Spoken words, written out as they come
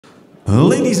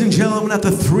Ladies and gentlemen,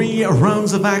 after 3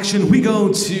 rounds of action, we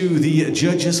go to the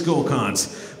judges'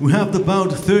 scorecards. We have the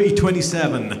bout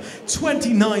 30-27,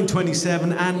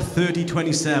 29-27, and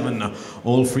 30-27.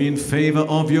 All three in favor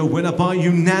of your winner by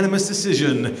unanimous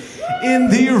decision. In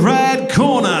the red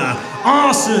corner,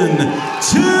 Arsen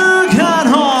Tuganov.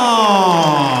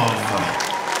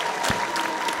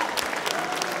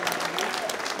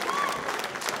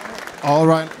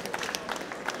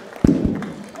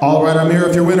 All right, I'm here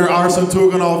with your winner, Arsen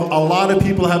Tuganov. A lot of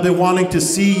people have been wanting to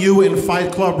see you in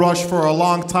Fight Club Rush for a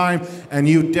long time, and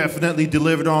you definitely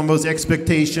delivered on those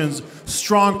expectations.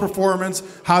 Strong performance.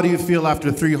 How do you feel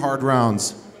after 3 hard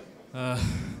rounds?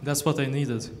 That's what I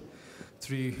needed.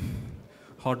 3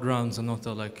 hard rounds and not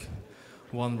like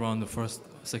 1 round, the first,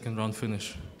 second round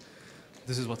finish.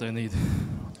 This is what I need.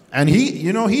 And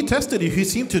he tested you. He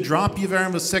seemed to drop you there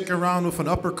in the second round with an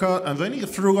uppercut, and then he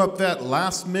threw up that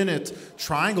last-minute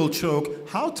triangle choke.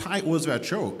 How tight was that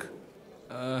choke?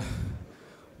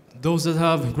 Those that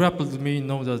have grappled with me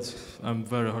know that I'm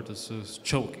very hard to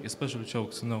choke, especially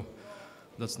chokes. No,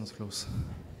 that's not close.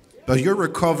 But your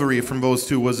recovery from those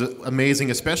 2 was amazing,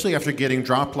 especially after getting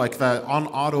dropped like that on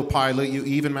autopilot. You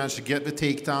even managed to get the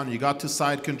takedown. You got to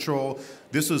side control.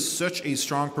 This was such a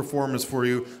strong performance for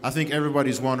you. I think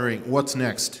everybody's wondering, what's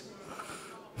next?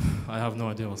 I have no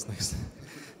idea what's next.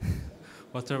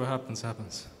 Whatever happens,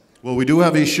 happens. Well, we do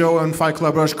have a show on Fight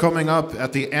Club Rush coming up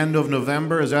at the end of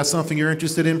November. Is that something you're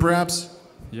interested in, perhaps?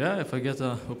 Yeah, if I get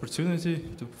an opportunity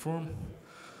to perform,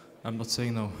 I'm not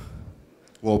saying no.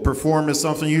 Well, perform is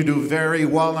something you do very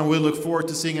well, and we look forward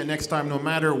to seeing it next time, no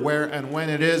matter where and when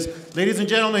it is. Ladies and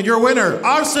gentlemen, your winner,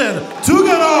 Arsen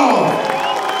Tuganov!